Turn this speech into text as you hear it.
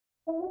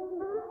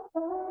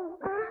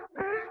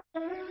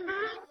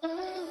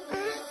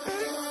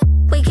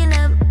Waking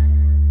up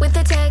with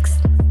a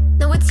text.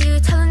 No, it's you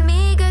telling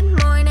me good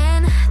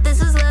morning.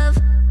 This is love,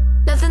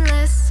 nothing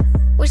less.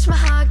 Wish my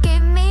heart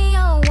gave me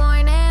a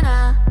warning.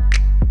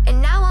 And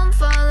now I'm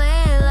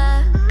falling in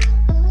love.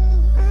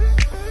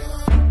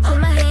 Hold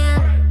my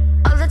hand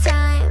all the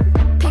time.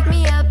 Pick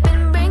me up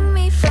and bring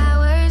me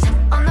flowers.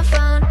 On the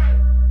phone,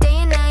 day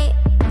and night.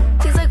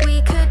 Feels like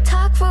we could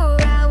talk for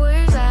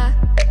hours.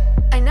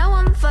 I know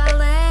I'm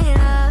falling in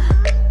love.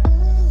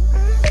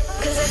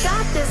 'Cause I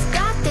got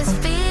this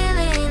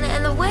feeling.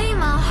 And the way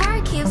my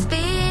heart keeps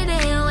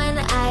beating when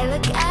I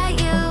look at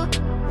you.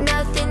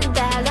 Nothing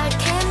that I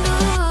can do.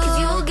 'Cause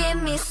you'll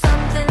give me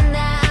something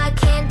that I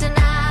can't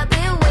deny. I've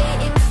been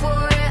waiting for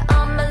it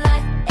all my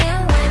life. And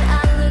when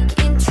I look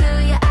into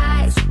your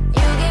eyes,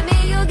 you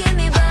give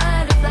me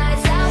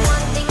butterflies. That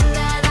one thing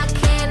that I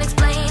can't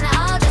explain.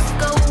 I'll just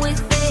go with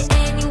it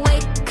anyway.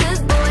 'Cause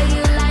boy,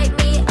 you light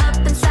me up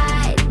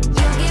inside.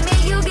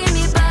 You give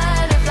me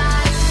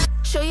butterflies.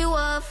 Show you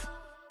off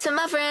to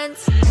my friends.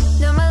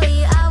 Normally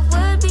I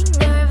would be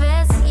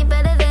nervous. You're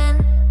better than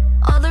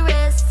all the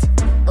rest.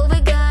 What we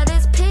got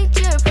is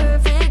picture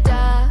perfect.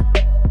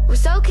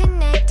 We're so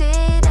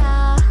connected.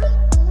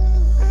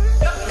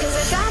 'Cause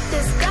I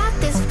got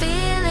this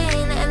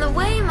feeling. And the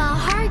way my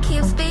heart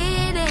keeps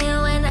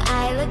beating when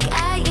I look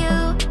at you.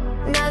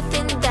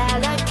 Nothing that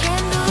I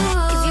can do.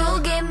 'Cause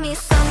you'll give me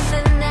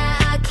something that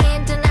I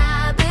can't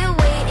deny. I've been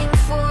waiting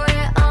for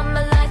it all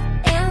my life.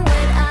 And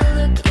when I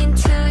look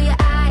into your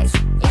eyes,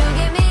 you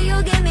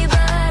give me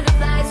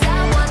butterflies.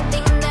 That one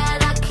thing that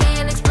I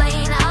can't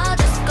explain. I'll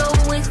just go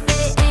with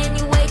it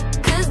anyway.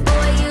 'Cause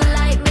boy, you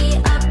light me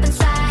up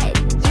inside.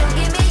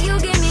 You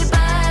give me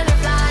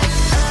butterflies.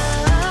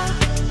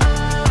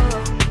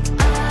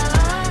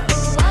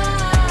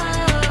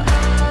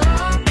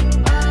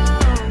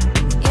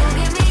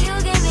 You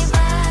give me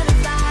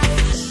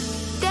butterflies.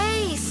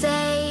 They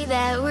say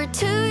that we're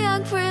too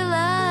young for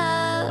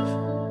love,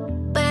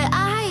 but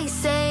I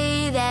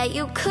say that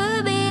you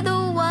could be the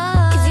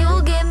one. 'Cause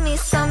you'll give me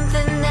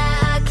something that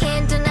I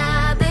can't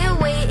deny. I've been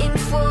waiting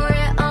for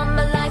it all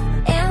my life.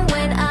 And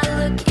when I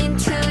look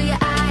into your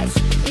eyes,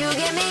 you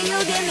give me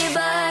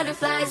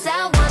butterflies.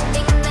 That one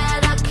thing that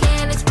I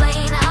can't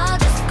explain. I'll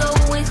just go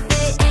with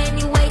it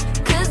anyway.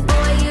 'Cause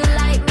boy, you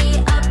light me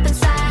up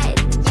inside.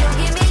 You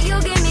give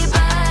me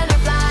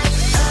butterflies.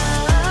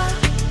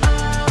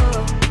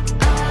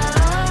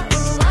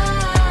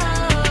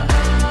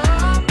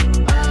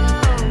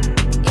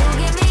 You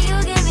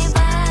give me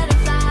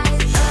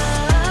butterflies.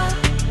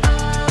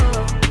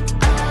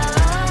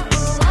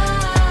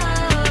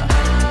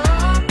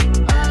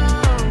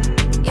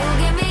 You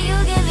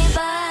give me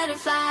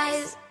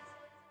butterflies.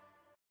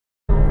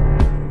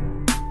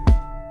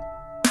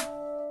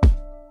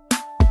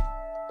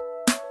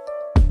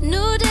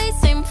 New day,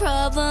 same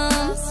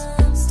problems.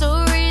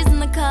 Stories in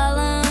the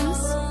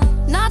columns.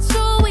 Not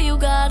sure where you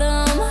got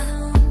them,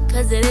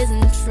 'cause it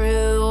isn't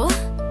true.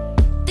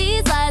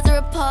 These lies are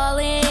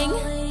appalling,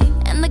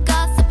 and the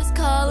gossip is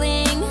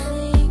calling.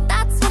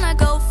 That's when I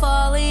go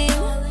falling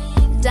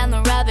down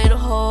the rabbit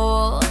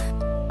hole.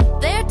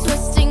 They're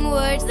twisting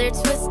words, they're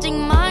twisting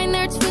mine,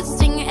 they're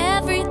twisting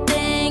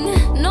everything.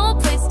 No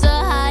place to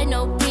hide,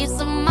 no peace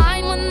of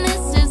mind when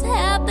this is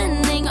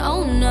happening.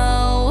 Oh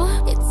no,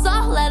 it's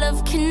all out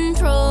of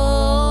control.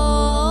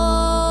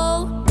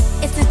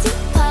 It's a tea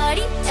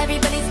party,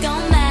 everybody's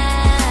gone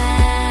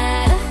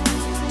mad.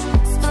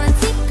 Spilling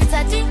secrets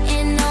I didn't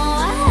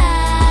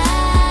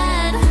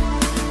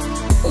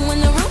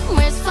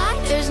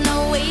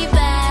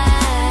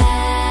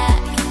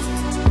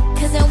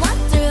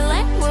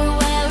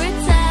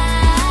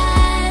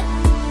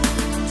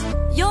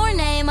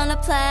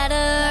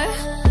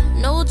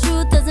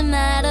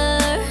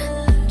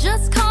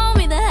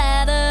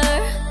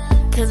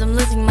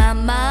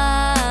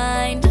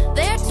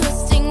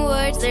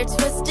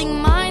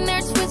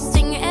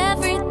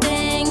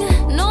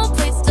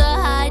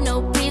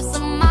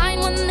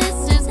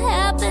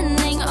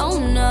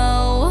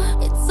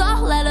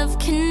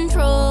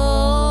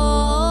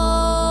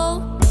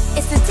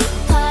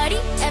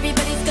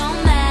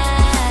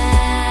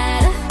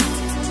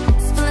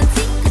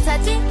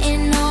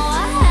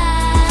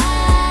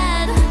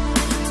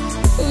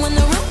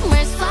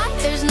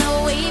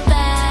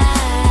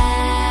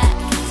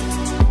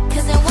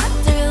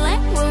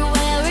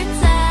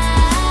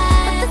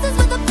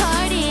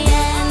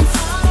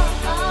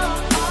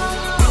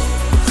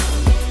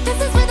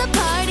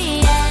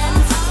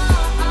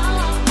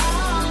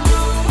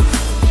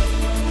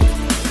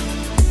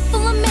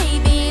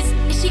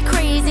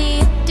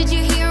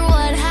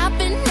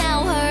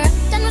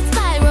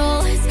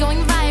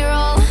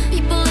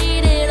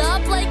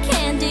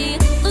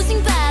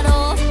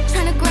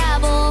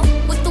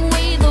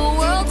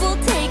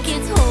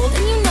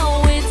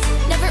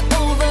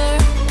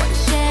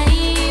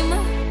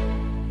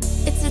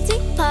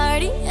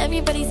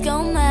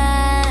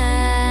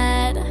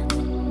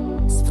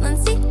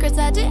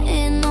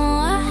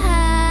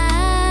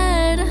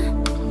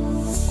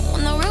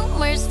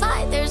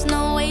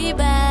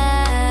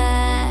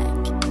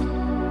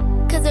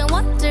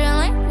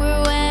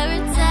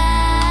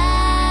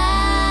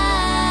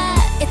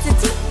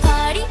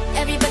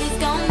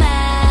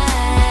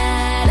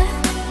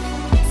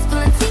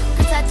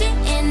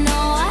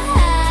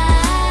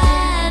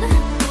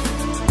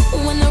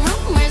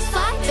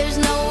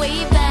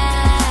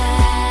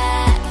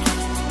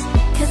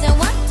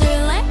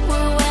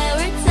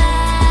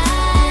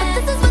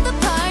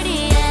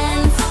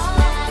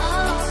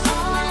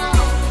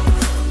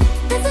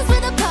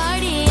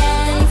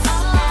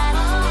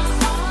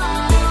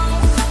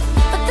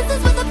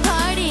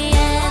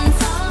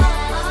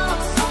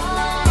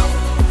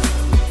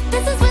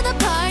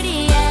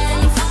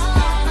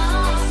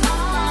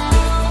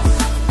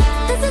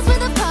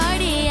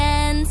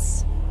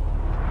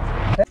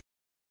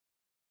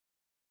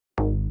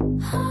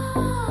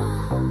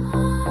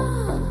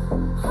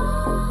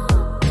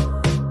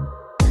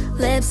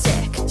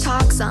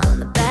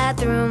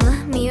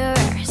bathroom mirror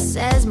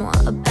says more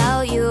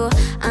about you.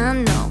 I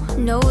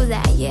know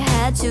that you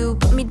had to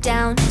put me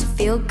down to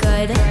feel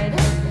good.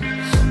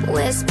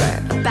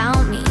 Whisper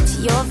about me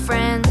to your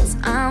friends.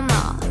 I'm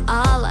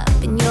all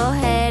up in your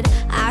head.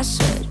 I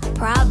should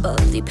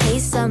probably pay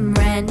some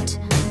rent.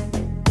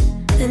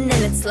 And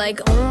then it's like,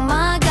 oh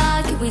my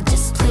God, could we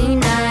just play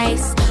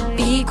nice?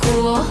 Be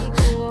cool,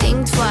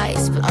 think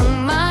twice. But oh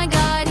my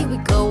God, here we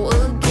go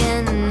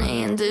again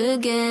and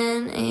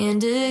again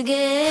and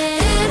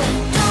again. It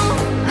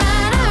don't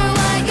matter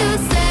what you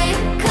say,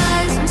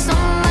 'cause I'm so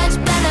much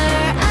better.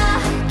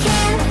 I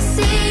can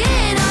see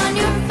it on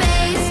your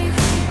face.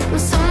 I'm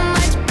so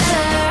much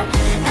better.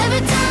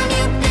 Every time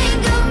you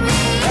think of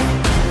me,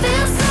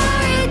 feel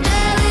sorry,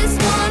 jealous,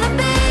 wanna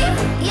be.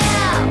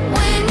 Yeah,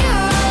 when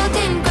you're old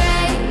and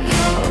gray,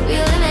 you'll be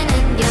living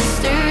in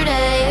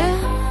yesterday.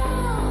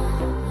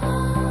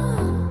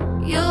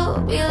 You'll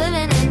be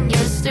living in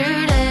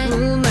yesterday.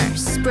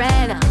 Rumors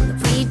spread on the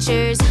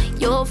bleachers.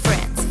 Your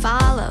friends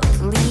follow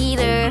the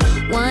leader.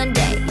 One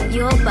day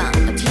you'll bump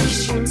a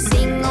t-shirt and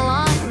sing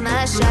along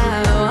my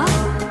show.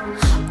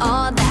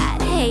 All that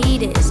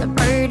hate is a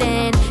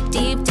burden.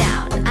 Deep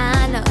down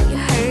I know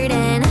you're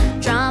hurting.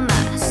 Drama,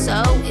 so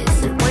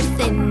is it worth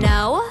it?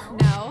 No.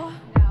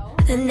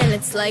 And then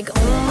it's like,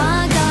 oh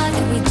my God,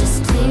 can we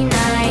just play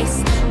nice?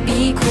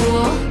 Be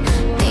cool,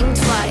 think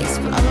twice.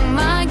 But oh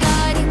my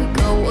God, here we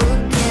go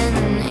again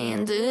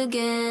and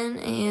again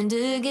and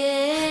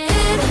again.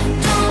 It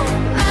don't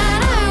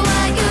matter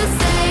what you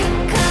say,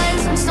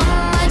 'cause I'm so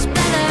much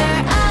better.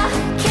 I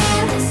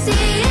can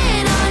see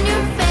it on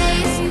your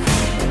face.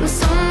 I'm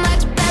so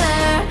much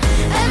better.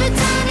 Every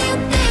time you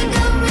think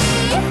of me,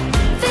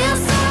 feel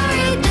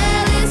sorry,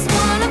 jealous,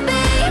 wanna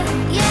be.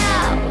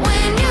 Yeah,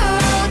 when you're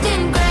old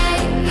and gray,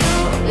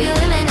 you'll be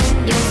living in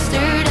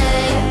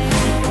yesterday.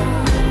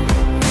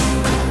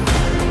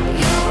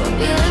 You'll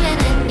be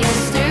living in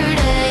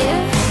yesterday.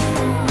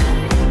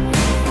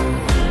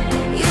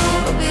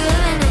 You'll be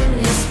living in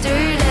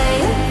yesterday.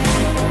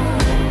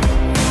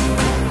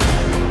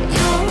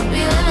 You'll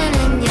be living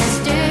in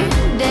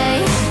yesterday.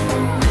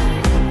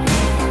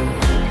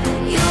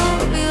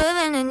 You'll be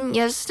living in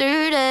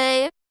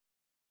yesterday.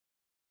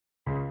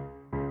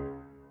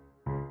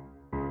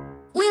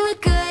 We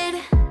look good,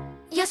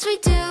 yes we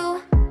do.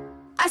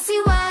 I see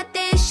what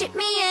they ship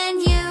me and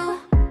you.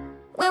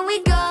 When we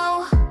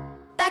go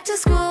back to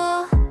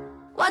school,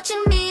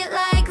 watching me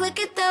like, look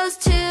at those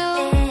two.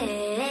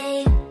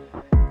 Hey,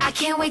 I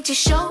can't wait to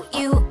show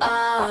you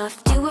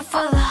off. Do it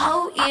for the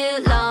whole year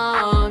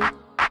long.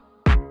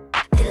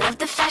 They love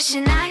the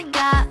fashion I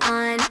got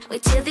on.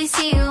 Wait till they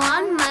see you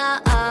on my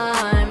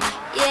arm.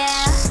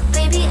 Yeah,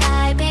 baby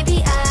I,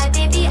 baby I,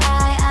 baby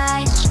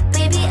I,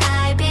 baby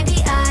I, baby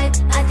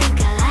I think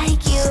I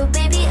like you.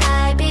 Baby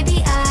I, baby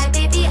I,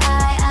 baby I,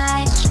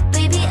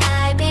 baby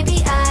I, baby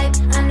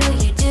I know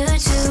you do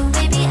too.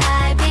 Baby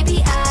I, baby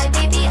I,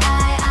 baby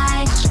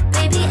I,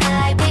 baby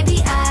I, baby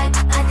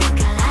I think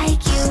I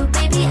like you.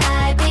 Baby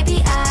I, baby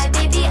I,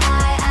 baby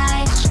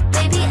I,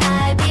 baby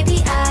I, baby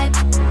I.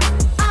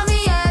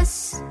 Obvious,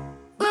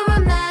 we're a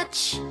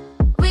match.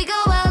 We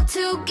go out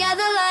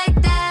together like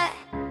that.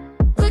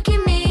 Look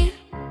at me,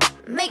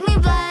 make me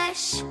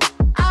blush.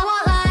 I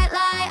won't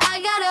lie, I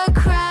got a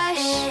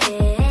crush.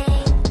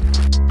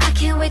 I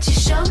can't wait to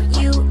show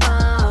you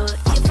off.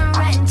 You've been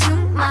right into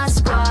my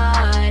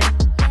spot.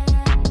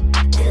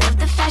 They love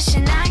the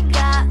fashion I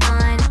got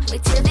on.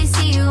 Wait till they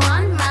see you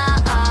on my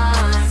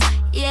arm.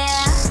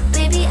 Yeah,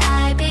 baby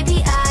I,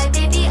 baby I,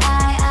 baby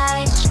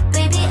I,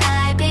 baby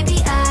I,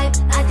 baby I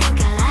think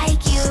I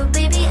like you.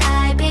 Baby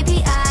I,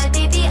 baby I,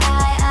 baby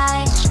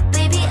I,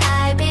 baby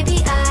I, baby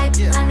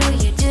I know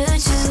you do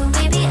too.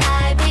 Baby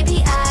I, baby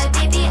I,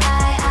 baby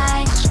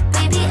I,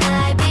 baby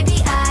I, baby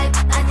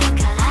I think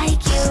I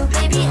like you.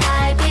 Baby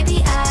I, baby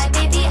I,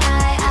 baby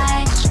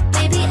I,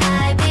 baby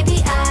I, baby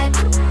I.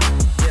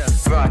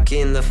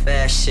 Rockin' the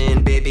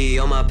fashion, baby,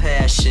 on my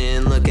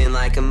passion. Looking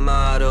like a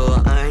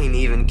model, I ain't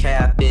even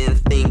capping.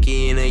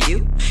 Thinking of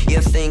you,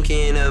 you're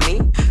thinking of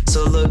me.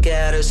 So look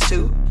at us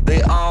too,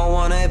 they all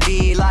wanna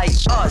be like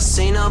us.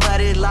 Ain't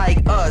nobody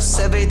like us.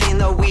 Everything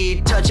that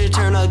we touch, it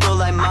turn to gold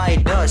like my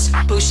dust.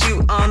 Push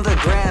you on the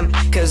gram,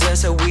 'cause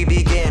that's how we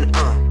begin.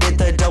 Hit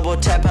the double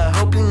tap, I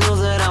hope you know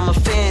that I'm a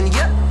fan.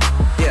 Yeah.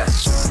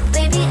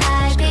 Baby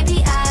I,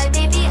 baby I,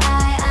 baby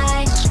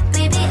I,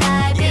 baby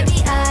I,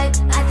 baby I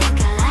think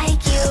I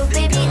like you.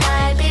 Baby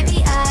I,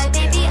 baby I,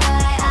 baby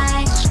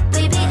I,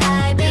 baby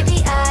I, baby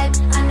I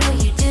know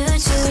you do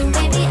too.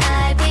 Baby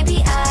I, baby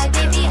I,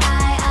 baby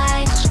I,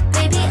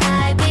 baby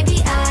I, baby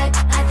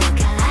I think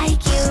I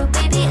like you.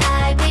 Baby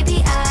I, baby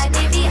I,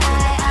 baby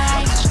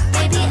I,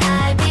 baby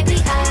I, baby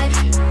I.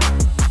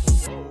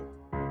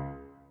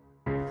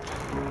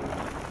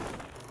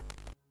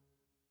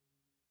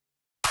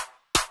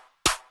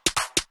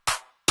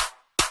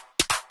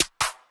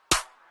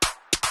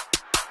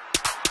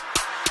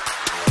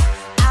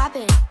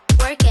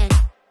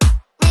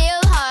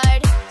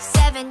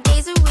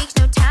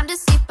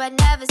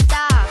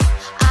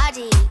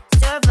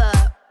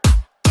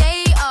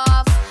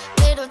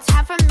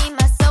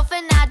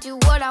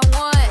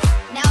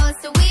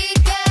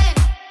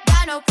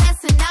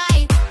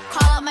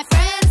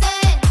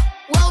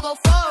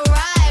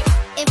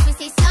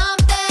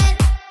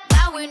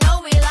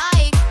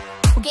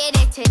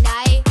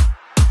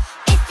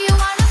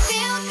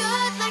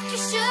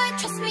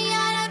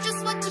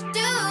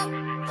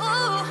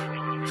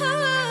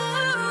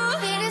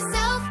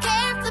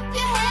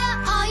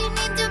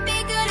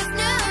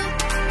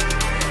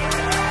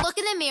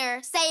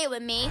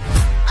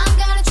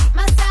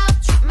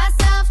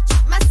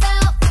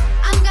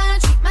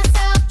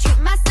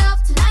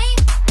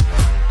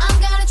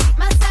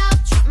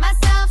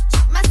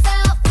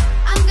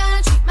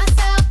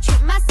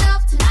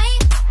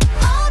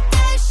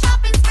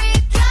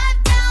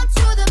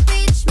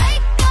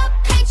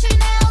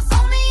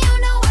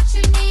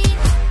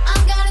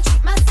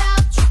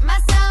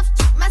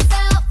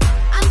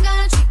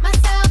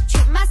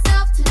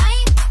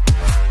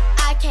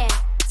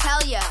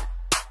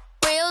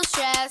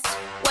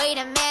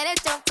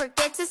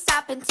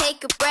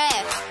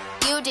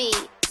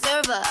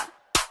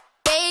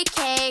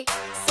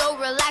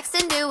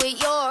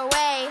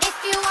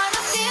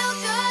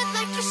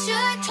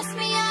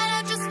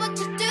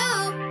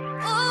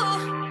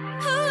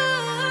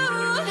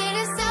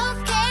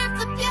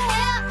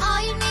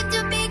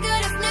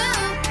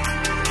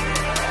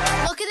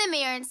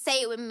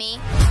 say it with me.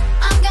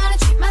 I'm gonna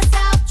treat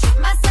myself, treat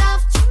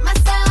myself, treat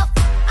myself.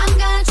 I'm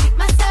gonna treat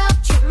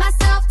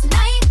myself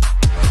tonight.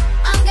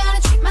 I'm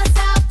gonna treat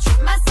myself,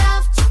 treat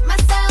myself, treat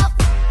myself.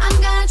 I'm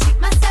gonna treat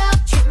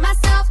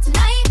myself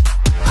tonight.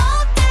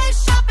 All day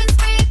shopping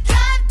spree,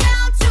 drive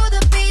down to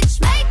the beach,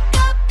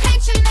 makeup,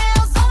 paint your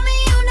nails, only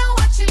you know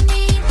what you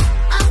need.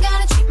 I'm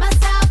gonna treat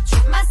myself,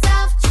 treat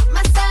myself, treat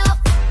myself.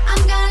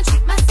 I'm gonna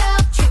treat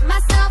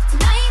myself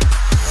tonight.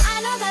 I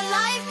know that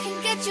life can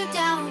get you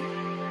down,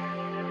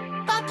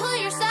 but pull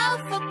yourself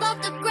above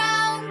the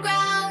ground,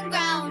 ground,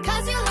 ground,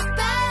 'cause you look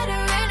better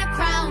in a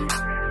crown.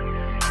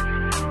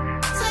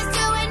 So let's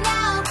do it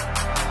now.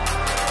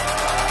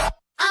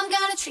 I'm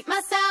gonna treat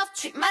myself,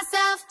 treat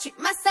myself, treat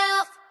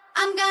myself.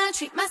 I'm gonna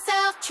treat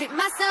myself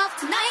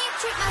tonight.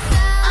 Treat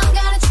myself. I'm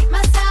gonna treat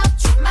myself,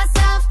 treat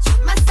myself,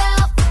 treat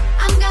myself.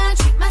 I'm gonna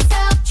treat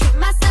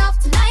myself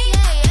tonight.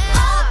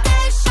 All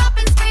day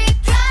shopping spree,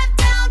 drive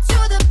down to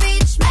the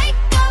beach,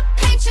 makeup,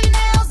 paint your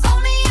nails,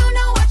 only you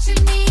know what you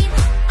need.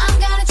 I'm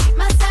gonna treat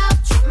myself,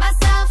 treat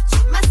myself,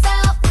 treat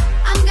myself.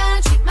 I'm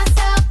gonna treat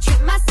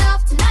myself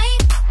tonight.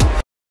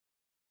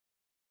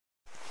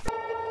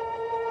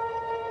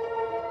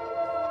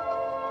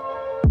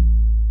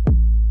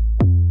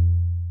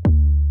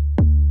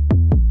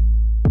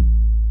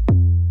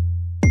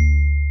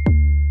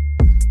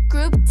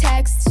 Group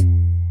text,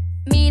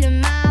 meet in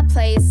my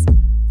place,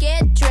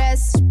 get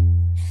dressed,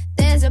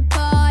 there's a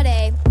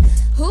party.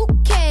 Who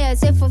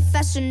cares if we're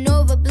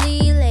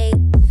fashionably late?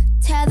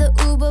 Tell the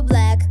Uber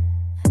Black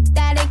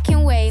that it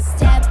can wait.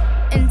 Step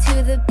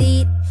into the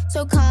beat,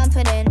 so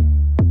confident.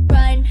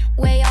 Run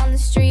way on the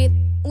street,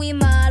 we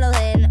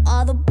modeling.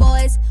 All the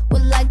boys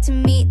would like to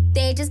meet,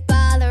 they just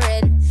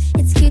bothering.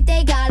 It's cute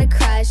they got a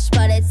crush,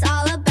 but it's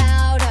all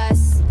about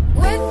us.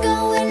 We're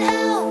going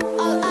out,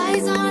 all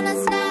eyes on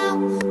us now.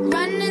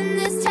 Running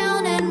this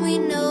town and we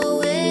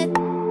know it.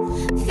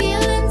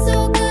 Feeling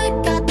so good,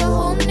 got the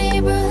whole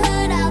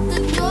neighborhood out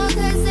the door,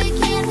 'cause they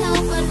can't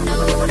help but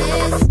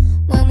notice.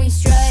 When we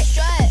strut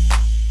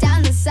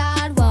down the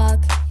sidewalk,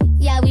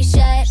 yeah we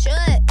shut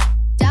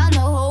down the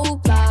whole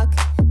block.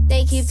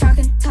 They keep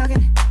talking,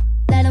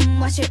 let them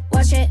watch it.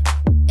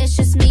 It's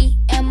just me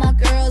and my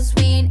girls,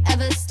 we ain't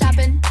ever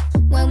stopping.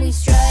 When we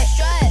strut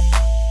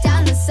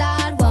down the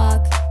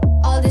sidewalk,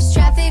 all this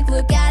traffic,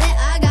 look at it,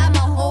 I got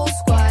my whole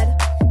squad.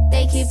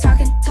 They keep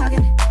talking,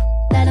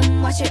 let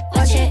them watch it.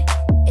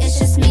 It's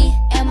just me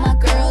and my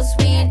girls,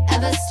 we ain't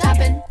ever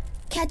stopping.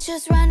 Catch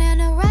us running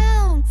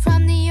around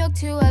from New York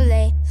to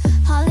LA,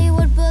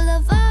 Hollywood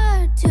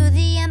Boulevard to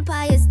the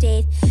Empire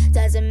State.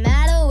 Doesn't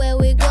matter where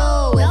we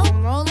go, if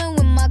I'm rolling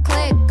with my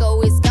clique,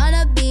 oh it's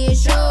gonna be a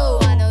show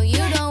I know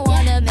you don't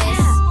wanna miss.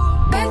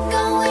 We're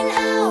going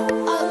out,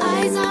 all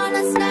eyes on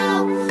us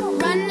now.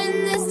 Running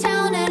this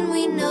town and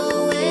we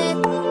know it.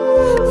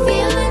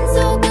 Feeling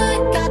so good,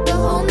 got the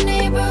whole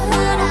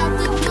neighborhood out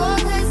the door,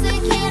 'cause they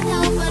can't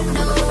help but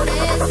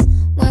notice.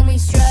 When we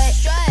strut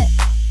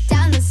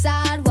down the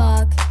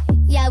sidewalk,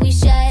 yeah we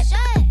shut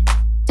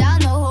down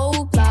the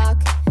whole block.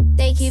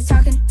 They keep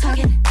talking,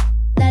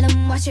 let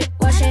them watch it.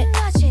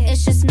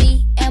 It's just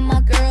me and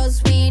my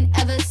girls, we ain't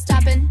ever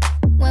stopping.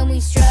 When we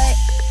strut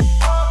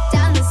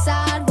down the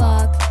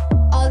sidewalk,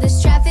 all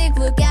this traffic,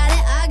 look at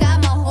it, I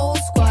got my whole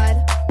squad.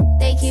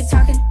 They keep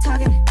talking,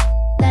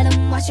 let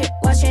them watch it.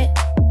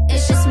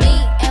 It's just me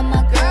and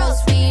my girls,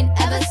 we ain't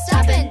ever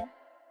stopping.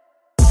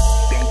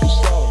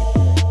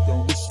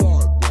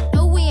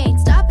 No, we ain't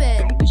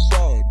stopping.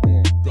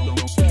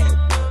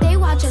 They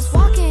watch us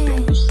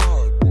walking.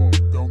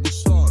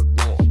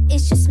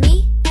 It's just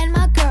me and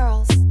my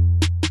girls.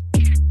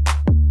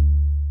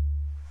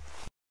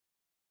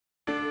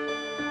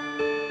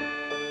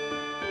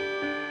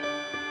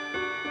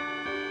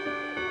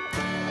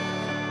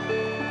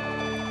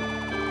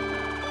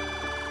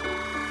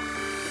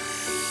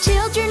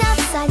 Children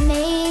outside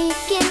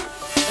making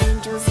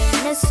angels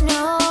in the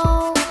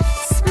snow,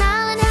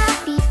 smiling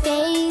happy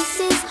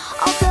faces,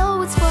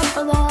 although it's far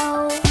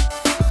below.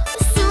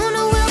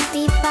 Sooner we'll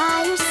be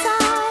by your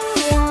side,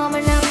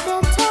 warming up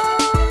their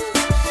toes,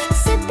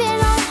 sipping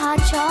on hot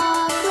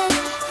chocolate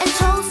and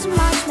toasted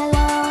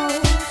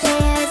marshmallows.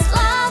 There's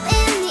love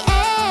in the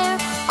air,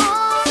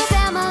 all the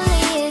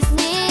family is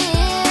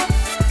near.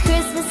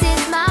 Christmas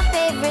is my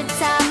favorite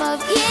time of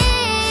year.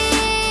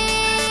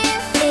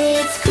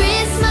 It's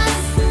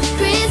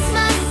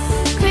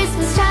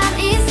Christmas time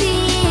is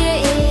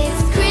here.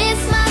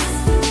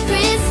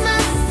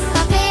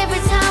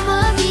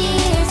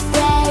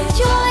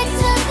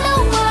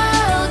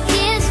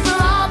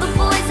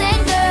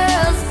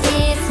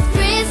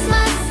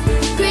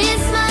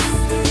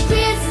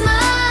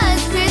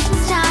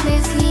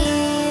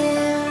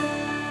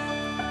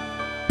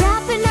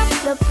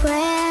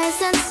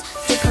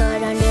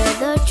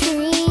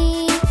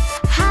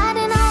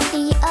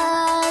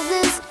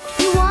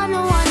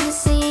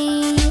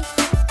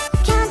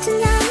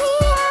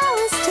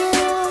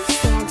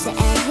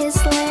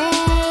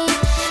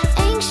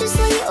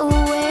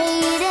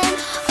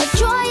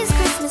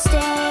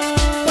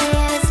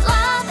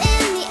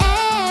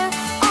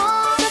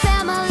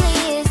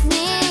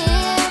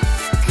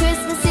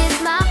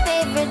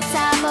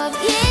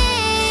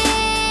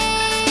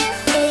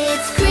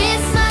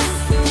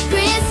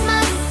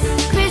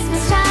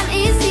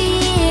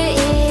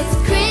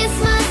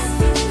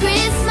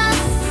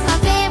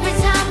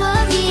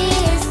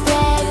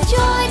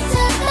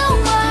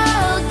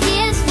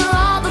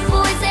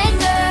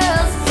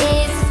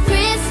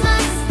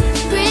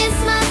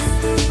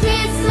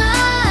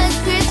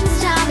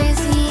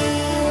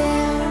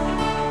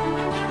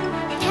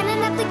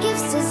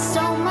 This is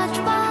so much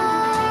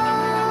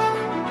fun.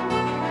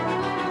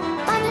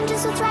 Finding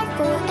just what's right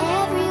for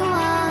everyone.